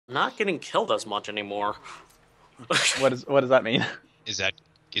not getting killed as much anymore. What does that mean? Isn't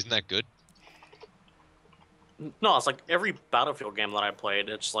that good? No, it's like every Battlefield game that I played,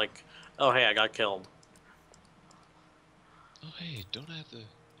 it's like, oh hey, I got killed. Oh hey, don't I have the...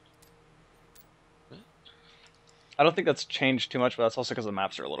 I don't think that's changed too much, but that's also because the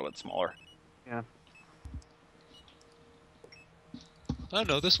maps are a little bit smaller. Yeah. I don't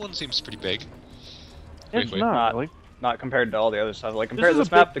know, this one seems pretty big. It's Wait. not really. Not compared to all the other stuff. Like, compare is this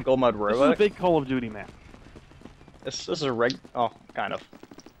a map big- to Gold Mud This is a Road. big Call of Duty map. This is a oh, kind of.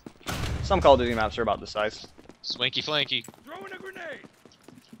 Some Call of Duty maps are about this size. Swanky flanky. Throwing a grenade.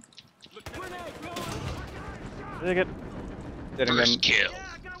 Dig it. Didn't First get kill.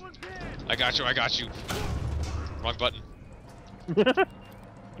 I got you. Wrong button.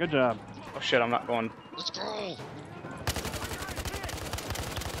 Good job. Oh shit, I'm not going. Let's go!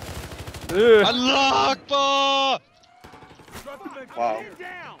 Ugh. Allah Akbar! Wow.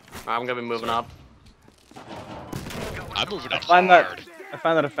 I'm gonna be moving up. I'm moving up I find hard.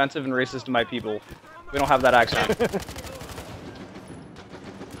 that offensive and racist to my people. We don't have that accent.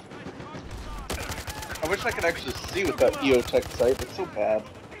 I wish I could actually see with that EOTech sight. It's so bad.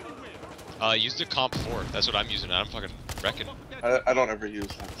 Use the comp 4. That's what I'm using. I'm fucking wrecking. I don't ever use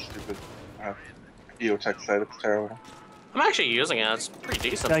that stupid EOTech sight. It's terrible. I'm actually using it. It's pretty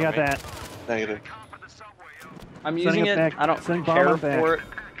decent. I for got me. that. Negative. I'm Sending using it it. back. I don't Sending bomb care on back. for it.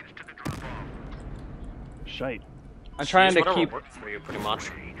 Shite. I'm trying Use to whatever keep. works for you, pretty much.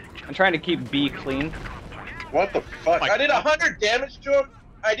 I'm trying to keep B clean. What the fuck? I did 100 damage to him.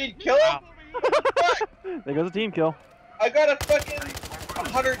 I didn't kill him. Fuck! There goes a team kill. I got a fucking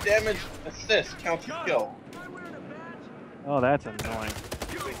 100 damage assist. Counts as kill. Oh, that's annoying.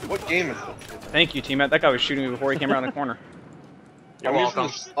 What game is this? Thank you, teammate. That guy was shooting me before he came around the corner. You're I'm using welcome.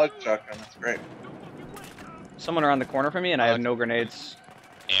 the slug shotgun. That's great. Someone around the corner from me, and I have no grenades.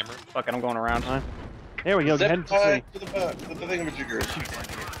 Hammer. Fuck it, I'm going around. Huh? There we go. Go ahead Zip and tie see. to the butt. The thingamajigger.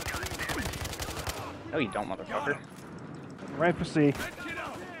 No, you don't, motherfucker. Right for C.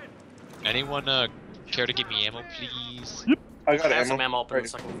 Anyone care to give me ammo, please? I I got have some ammo. ammo up on the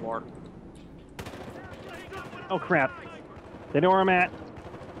second floor. Oh crap. They know where I'm at.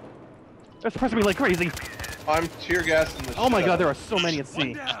 They're suppressing me like crazy. I'm tear gassing the Oh my shit god, out there of are so many at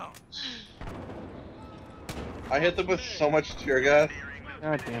C. them. I hit them with so much tear gas.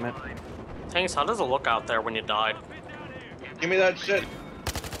 God damn it. Tanks, how does it look out there when you died? Give me that shit.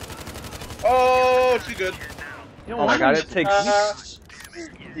 Oh, too good. You know Oh my what? god,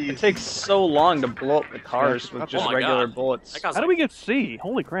 it takes so long to blow up the cars with Oh just my regular God. bullets. That guy's How do we get C?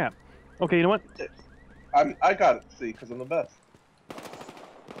 Holy crap. Okay, you know what? I got it. See, because I'm the best.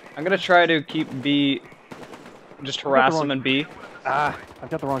 I'm gonna try to keep B, just harass wrong- him in B. Ah, I've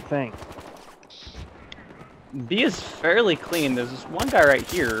got the wrong thing. B is fairly clean. There's this one guy right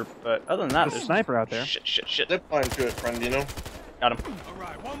here, but other than that, There's a there's sniper out there. shit. Zip line to it, friend. You know. Got him.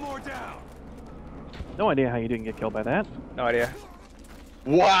 Alright, one more down. No idea how you didn't get killed by that. No idea.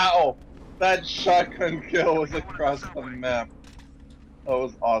 Wow, that shotgun kill was across the map. That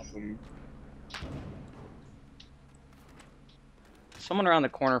was awesome. Someone around the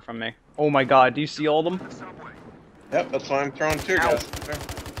corner from me. Oh my god, do you see all of them? Yep, that's why I'm throwing tear gas.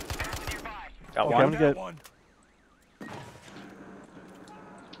 Got Okay, one. I'm good.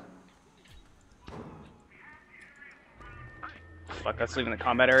 Fuck, that's leaving the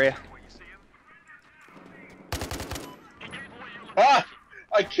combat area. Ah!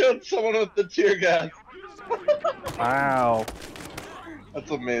 I killed someone with the tear gas. Wow. That's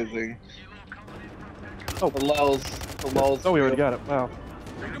amazing. Oh. The lulls. The lulls. Oh, we already got it. Wow.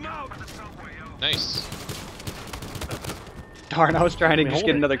 Nice. Darn, I was trying to Let me just hold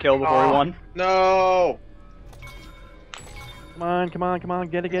get it. another kill before we won. No! Come on, come on, come on.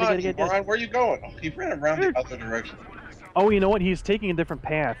 Get it, get Come it, on, get it, get it. Ryan, where are you going? Oh, he ran around the other direction. Oh, you know what? He's taking a different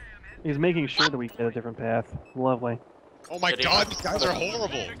path. He's making sure that we get a different path. Lovely. Oh my Did he- god, these guys are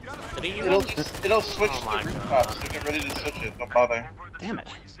horrible. Did he It'll switch Oh my to the rooftop, so get ready to switch it. Don't bother. Damn it.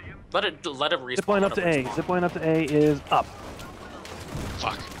 let it respawn? Zipline up let to it A. respawn. Zipline up to A is up.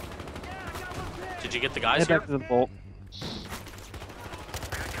 Fuck. Did you get the guys Head here? back to the vault.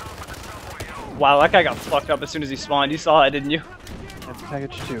 Wow, that guy got fucked up as soon as he spawned. You saw it, didn't you? That's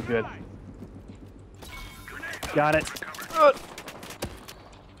package 2. Good. Got it. Good.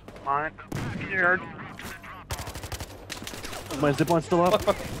 Come on. Here. Is my zipline still up?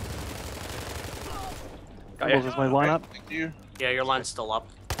 Got ya. Is my line up? Thank you. Yeah, your line's still up.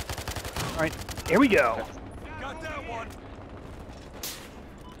 Alright. Here we go.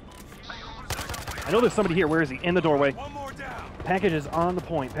 I know there's somebody here. Where is he? In the doorway. Package is on the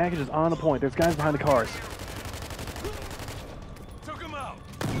point. Package is on the point. There's guys behind the cars.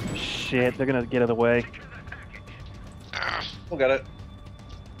 shit, they're gonna get out of the way. We'll get it.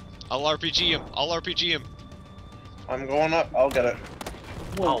 I'll RPG him. I'll RPG him. I'm going up. I'll get it.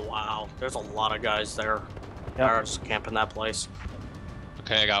 Oh wow, there's a lot of guys there. Yep. They're just camping that place.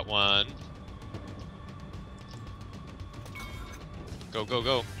 Okay, I got one. Go, go,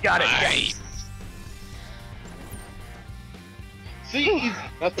 go. Got it. Nice. See, easy.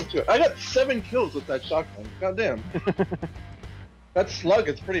 Nothing to it. I got 7 kills with that shotgun. Goddamn. That slug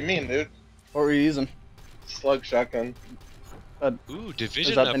is pretty mean, dude. What were you using? Slug shotgun. Ooh,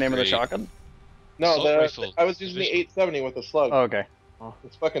 division Is that the name of the upgrade. shotgun? No, Assault rifle. I was using the Division. 870 with the slug. Oh, okay.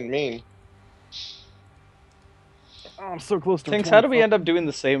 It's fucking mean. Oh, I'm so close to Tinks, how do we end up doing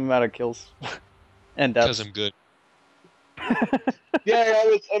the same amount of kills? And Because deaths? I'm good. Yeah, I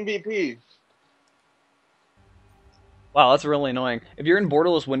was MVP. Wow, that's really annoying. If you're in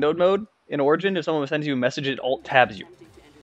borderless windowed mode, in Origin, if someone sends you a message, it alt-tabs you.